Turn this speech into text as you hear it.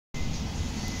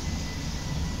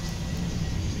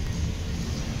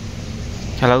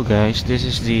Hello guys, this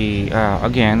is the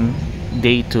again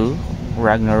day 2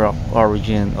 Ragnarok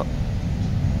Origin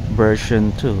version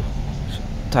 2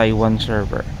 Taiwan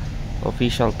server,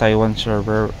 official Taiwan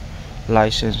server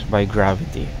licensed by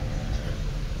Gravity.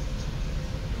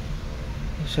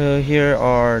 So here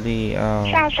are the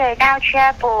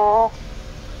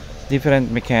different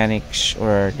mechanics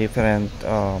or different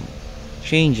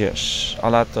changes. A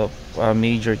lot of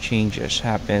major changes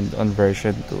happened on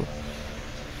version 2.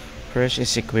 First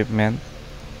is equipment.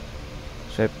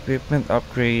 So equipment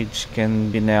upgrades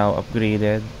can be now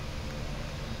upgraded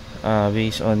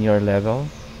based on your level.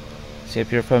 So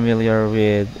if you're familiar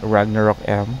with Ragnarok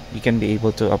M, you can be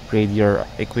able to upgrade your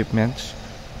equipments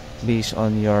based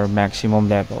on your maximum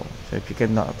level. So if you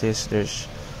can notice, there's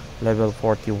level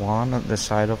 41 on the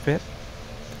side of it,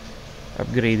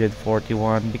 upgraded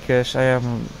 41, because I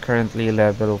am currently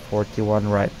level 41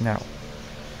 right now.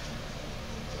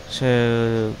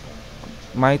 So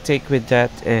my take with that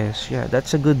is, yeah,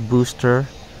 that's a good booster,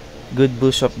 good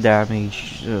boost of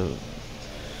damage. So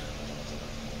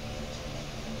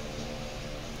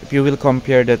if you will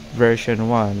compare that version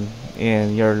 1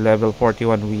 in your level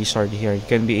 41 wizard here, you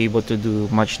can be able to do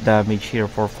much damage here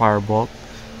for firebolt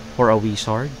for a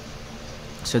wizard.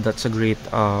 So that's a great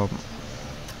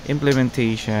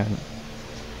implementation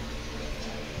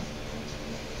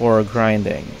for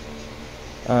grinding.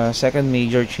 Second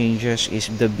major changes is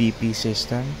the BP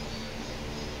system.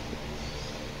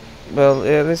 Well,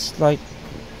 it is like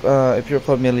if you're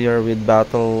familiar with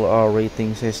battle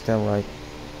rating system, like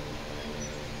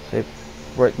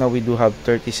right now we do have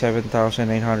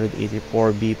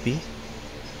 37,984 BP.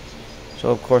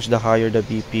 So of course, the higher the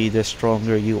BP, the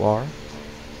stronger you are.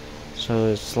 So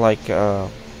it's like a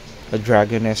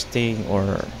dragon nesting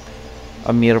or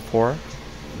a mirror 4.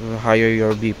 The higher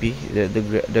your BP,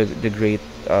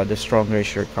 the stronger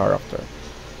is your character.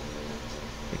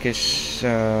 Because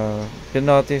you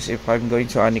notice, if I'm going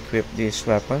to unequip this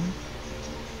weapon,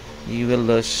 you will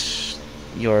lose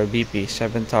your BP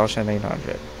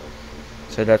 7,900.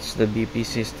 So that's the BP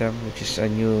system, which is a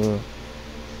new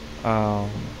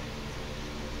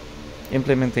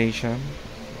implementation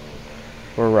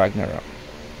for Ragnarok.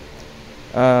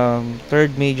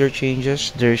 Third major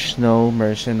changes, there's no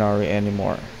mercenary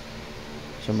anymore.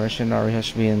 So mercenary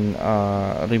has been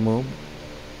removed.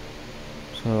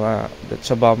 So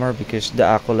that's a bummer, because the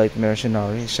acolyte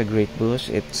mercenary is a great boost.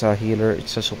 It's a healer,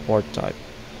 it's a support type.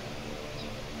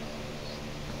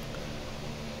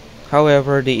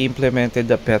 However, they implemented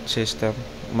the pet system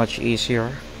much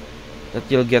easier. That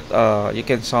you'll get you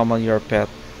can summon your pet.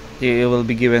 You will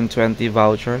be given 20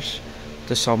 vouchers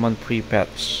to summon free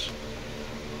pets.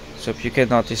 So if you can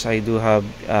notice, I do have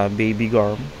baby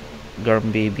Garm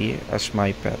baby as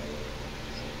my pet.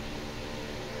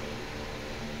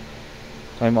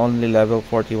 So I'm only level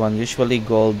 41. Usually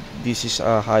gold, this is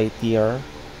a high tier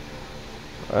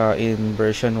in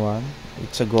version 1.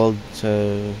 It's a gold.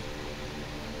 So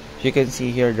you can see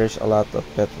here, there's a lot of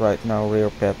pet right now, rare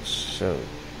pets. So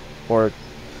for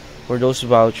those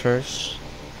vouchers,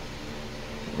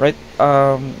 right,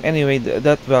 anyway,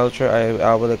 that voucher,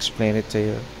 I will explain it to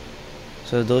you.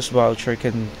 So those voucher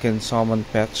can summon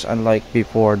pets, unlike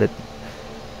before that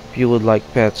if you would like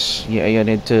pets, you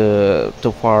need to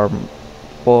farm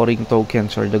pouring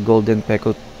tokens or the golden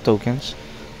Peko tokens.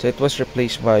 So it was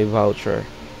replaced by voucher.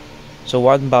 So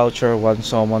one voucher, one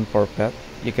summon per pet.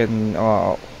 You can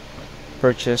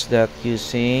purchase that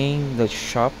using the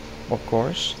shop, of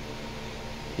course,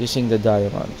 using the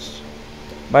diamonds.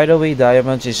 By the way,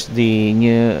 diamonds is the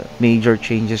new major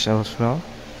changes as well.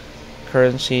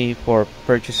 Currency for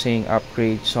purchasing,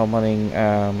 upgrade, summoning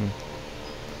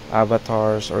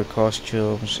avatars or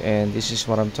costumes, and this is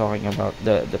what I'm talking about,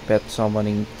 the pet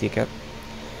summoning ticket.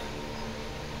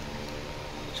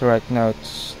 So right now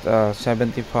it's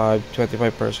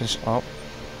 25% off.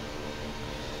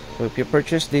 So if you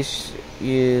purchase this,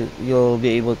 you'll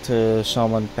be able to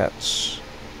summon pets.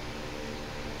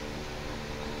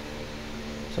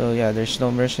 So yeah, there's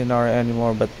no mercenary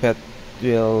anymore, but pet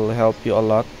will help you a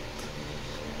lot.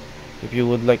 If you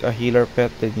would like a healer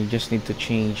pet, then you just need to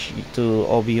change to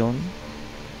Obion.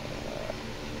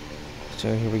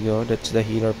 So here we go, that's the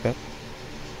healer pet.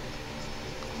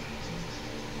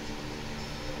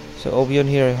 So Obion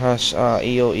here has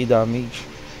AoE damage,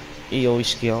 AoE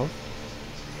skill.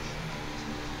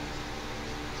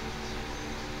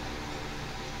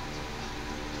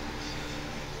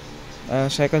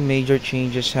 Second major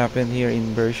changes happen here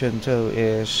in version 2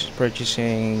 is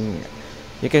purchasing.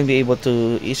 You can be able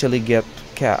to easily get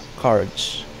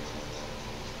cards.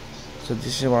 So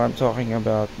this is what I'm talking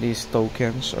about, these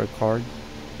tokens or card.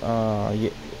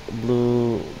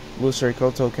 blue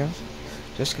circle tokens.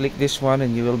 Just click this one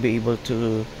and you will be able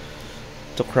to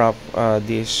crop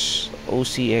this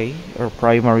OCA, or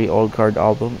primary old card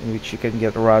album, in which you can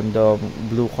get random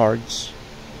blue cards.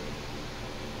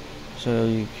 So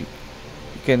you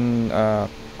can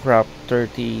crop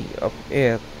 30 of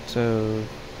it, so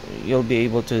you'll be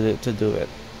able to do it.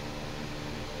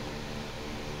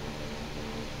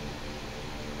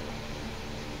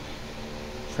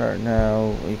 So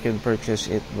now you can purchase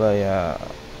it via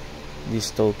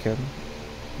this token,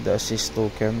 the assist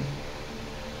token.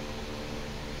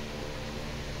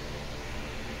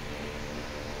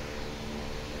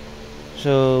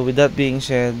 So with that being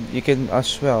said, you can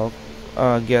as well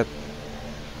get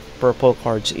purple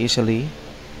cards easily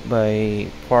by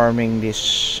farming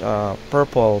this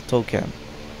purple token.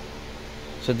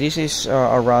 So this is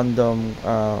a random,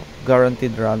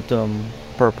 guaranteed random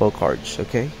purple cards,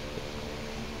 okay?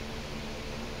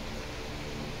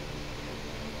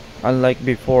 Unlike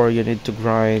before, you need to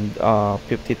grind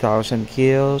 50,000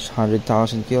 kills,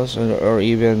 100,000 kills, or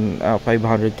even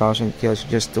 500,000 kills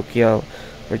just to kill,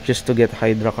 or just to get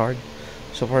Hydra card.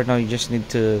 So for now, you just need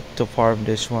to farm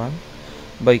this one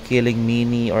by killing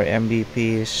mini or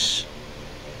MVPs,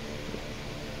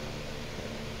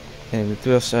 and it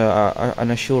was an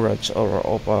assurance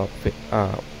of a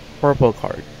purple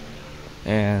card.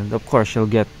 And of course,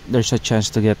 there's a chance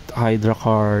to get Hydra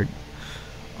card,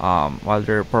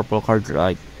 other purple cards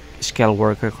like scale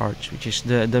worker cards, which is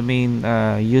the main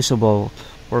usable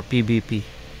for PvP.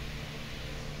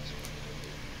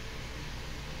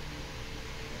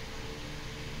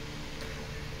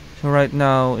 So right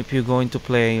now, if you're going to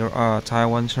play your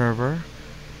Taiwan server,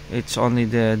 it's only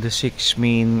the 6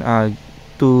 main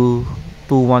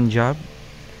 2-1 job,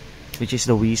 which is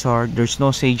the Wizard. There's no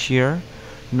Sage here,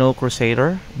 no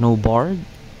Crusader, no Bard.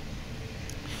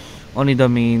 Only the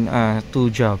main 2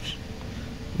 jobs,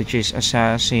 which is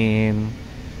Assassin,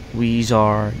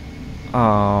 Wizard,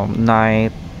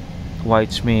 Knight,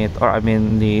 Whitesmith, or I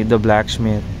mean the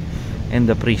Blacksmith, and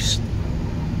the Priest,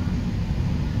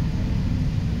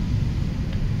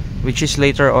 which is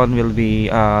later on will be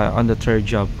on the 3rd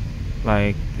job.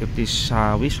 Like if this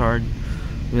Wizard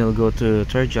will go to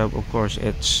 3rd job, of course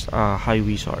it's High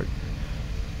Wizard.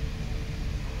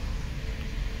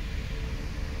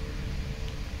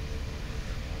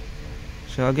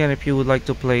 So again, if you would like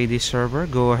to play this server,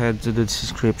 go ahead to the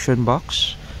description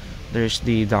box. There's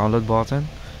the download button.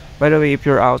 By the way, if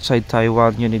you're outside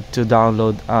Taiwan, you need to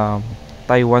download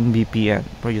Taiwan VPN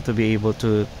for you to be able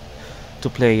to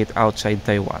play it outside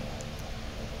Taiwan.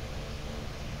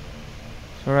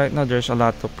 So right now there's a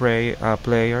lot of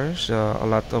players, a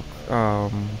lot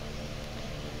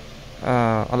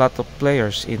of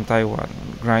players in Taiwan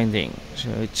grinding. So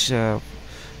it's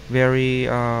very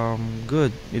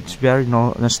good. It's very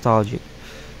nostalgic.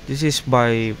 This is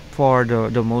by far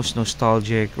the most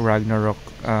nostalgic Ragnarok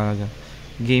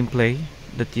gameplay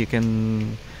that you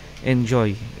can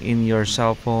enjoy in your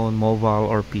cell phone, mobile,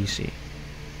 or PC.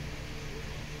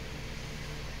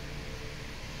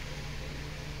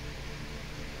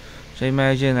 So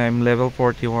imagine I'm level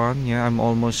 41. Yeah, I'm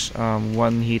almost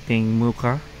one hitting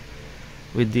Muka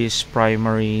with this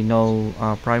primary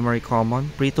common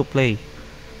free to play.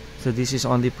 So this is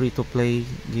only free to play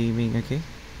gaming, okay?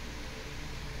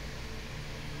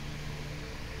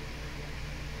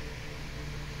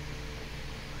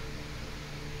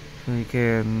 So you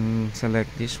can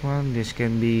select this one. This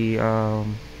can be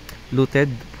looted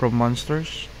from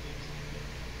monsters.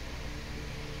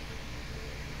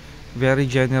 Very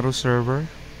generous server.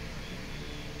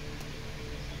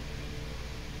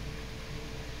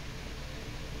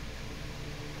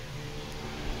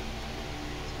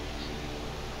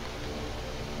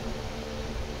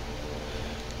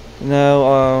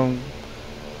 Now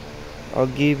I'll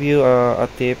give you a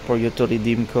tip for you to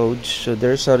redeem codes. So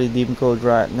there's a redeem code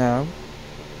right now.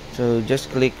 So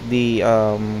just click the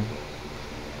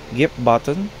gift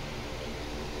button,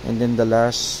 and then the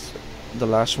last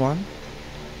one.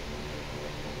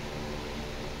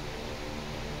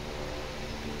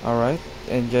 Alright,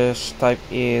 and just type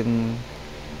in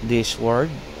this word,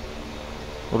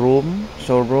 room.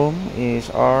 So room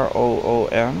is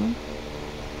ROOM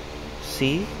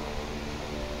C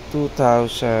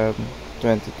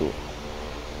 2022.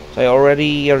 So I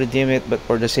already redeemed it, but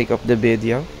for the sake of the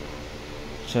video,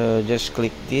 so just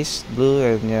click this blue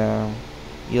and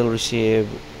you'll receive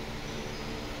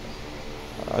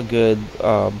a good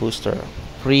booster,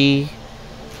 free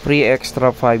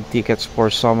extra 5 tickets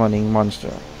for summoning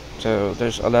monster. So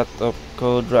there's a lot of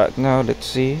code right now. Let's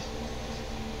see.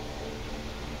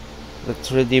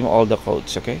 Let's redeem all the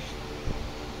codes, okay?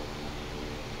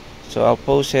 So I'll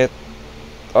post it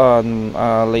on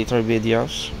later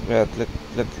videos, but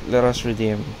let us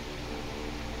redeem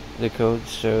the code.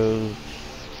 So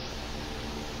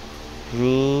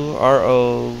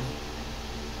RO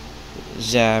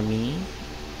Zami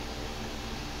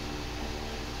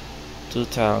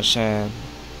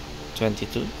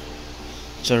 2022.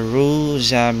 So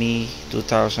Zami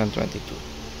 2022.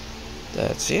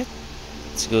 That's it.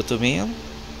 Let's go to mail.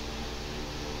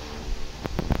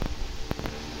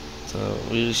 So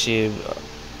we receive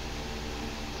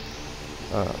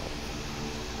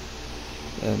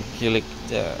and click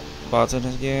the button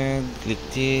again, click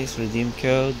this redeem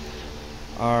code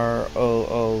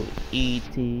ROOET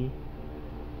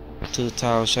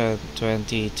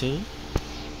 2022.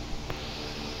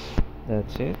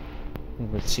 That's it.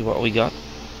 And let's see what we got.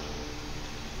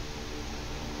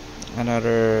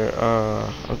 Another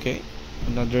okay,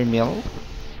 another meal,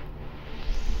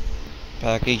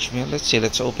 package meal. Let's see,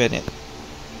 let's open it.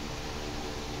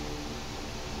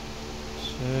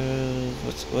 So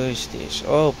what is this?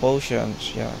 Oh,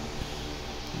 potions. Yeah,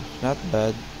 not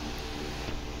bad.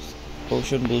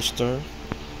 Potion booster.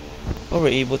 Oh, we're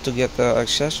able to get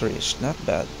accessories. Not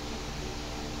bad.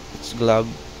 It's glove.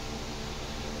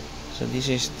 So this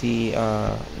is the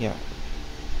yeah,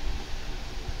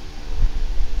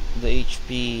 the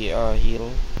HP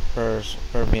heal per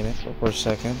minute or per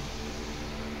second.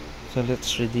 So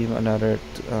let's redeem another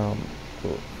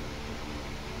code.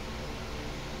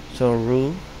 So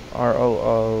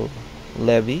ROO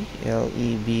Levy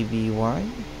LEBBY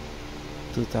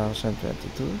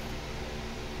 2022.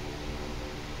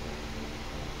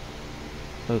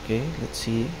 Okay, let's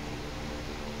see.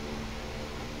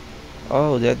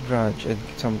 Oh, that grudge and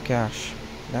some cash.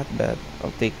 Not bad.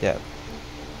 I'll take that.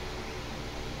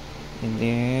 And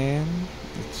then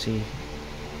let's see.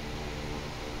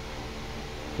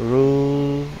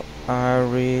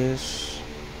 Iris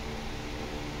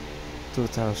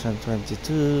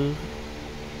 2022.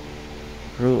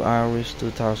 Iris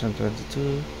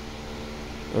 2022.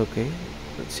 Okay,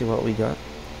 let's see what we got.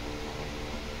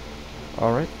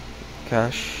 Alright,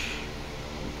 cash.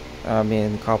 I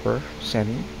mean copper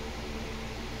sending.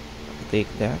 I'll take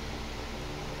that.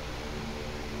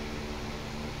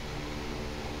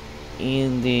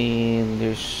 And then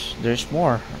there's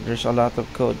more. There's a lot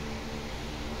of code.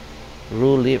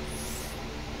 Roolif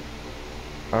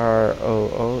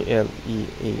ROOLEAF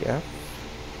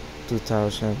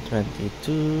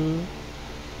 2022.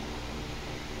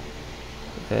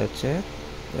 That's it.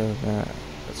 Then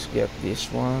let's get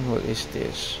this one. What is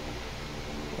this?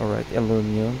 Alright,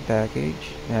 aluminum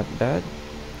package. Not bad.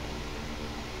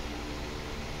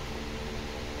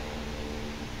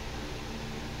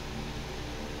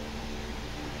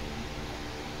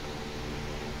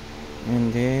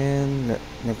 And then the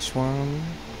next one,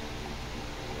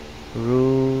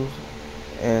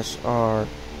 SR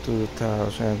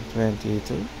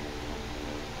 2022.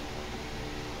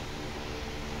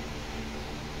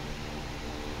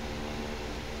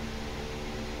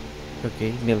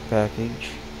 Okay, meal package.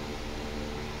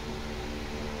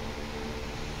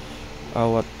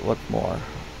 What more?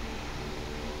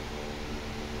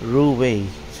 Ruwei.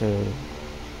 So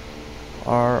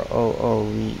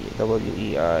ROOWEI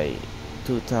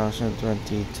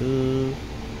 2022.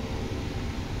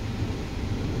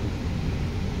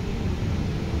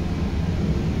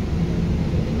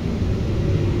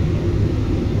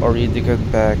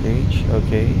 Oridican package.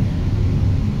 Okay.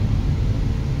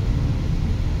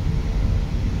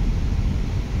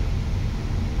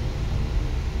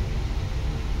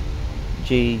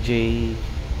 JJ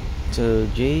to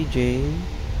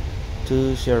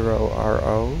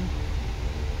JJ20RO,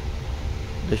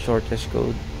 the shortest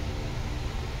code.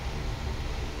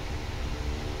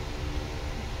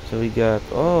 So we got,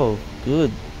 oh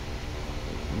good,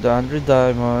 the 100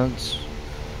 diamonds,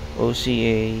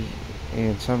 OCA,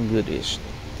 and some goodies.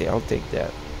 Okay, I'll take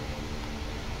that.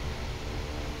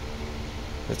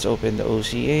 Let's open the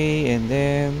OCA, and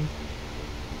then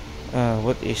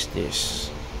what is this?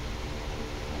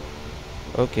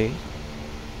 Okay,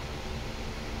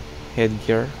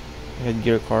 headgear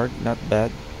card, not bad.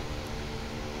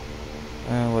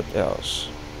 What else?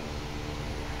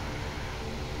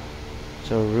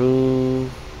 So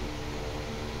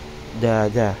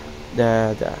Dada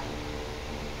 2022.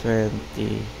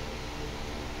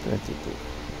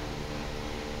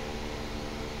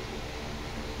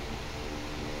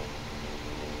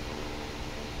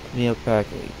 Meal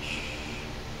package.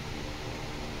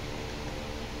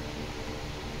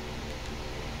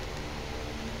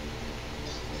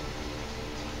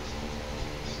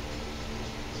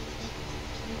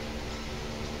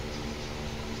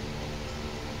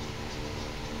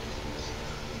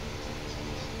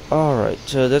 Alright,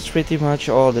 so that's pretty much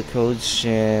all the codes,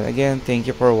 and again, thank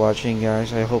you for watching,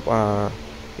 guys. I hope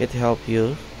it helped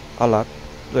you a lot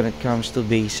when it comes to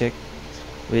basic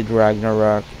with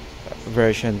Ragnarok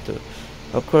version 2.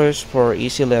 Of course, for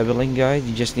easy leveling guide,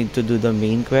 you just need to do the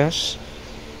main quest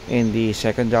and the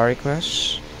secondary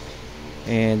quests,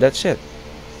 and that's it.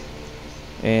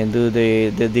 And do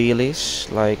the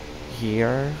dailies, like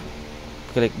here.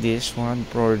 Click this one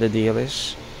for the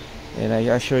dailies, and I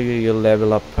assure you you'll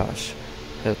level up fast.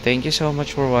 So thank you so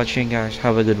much for watching, guys.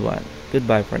 Have a good one.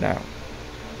 Goodbye for now.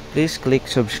 Please click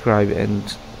subscribe and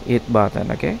hit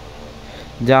button, okay?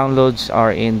 Downloads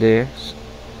are in the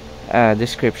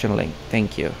description link.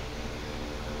 Thank you.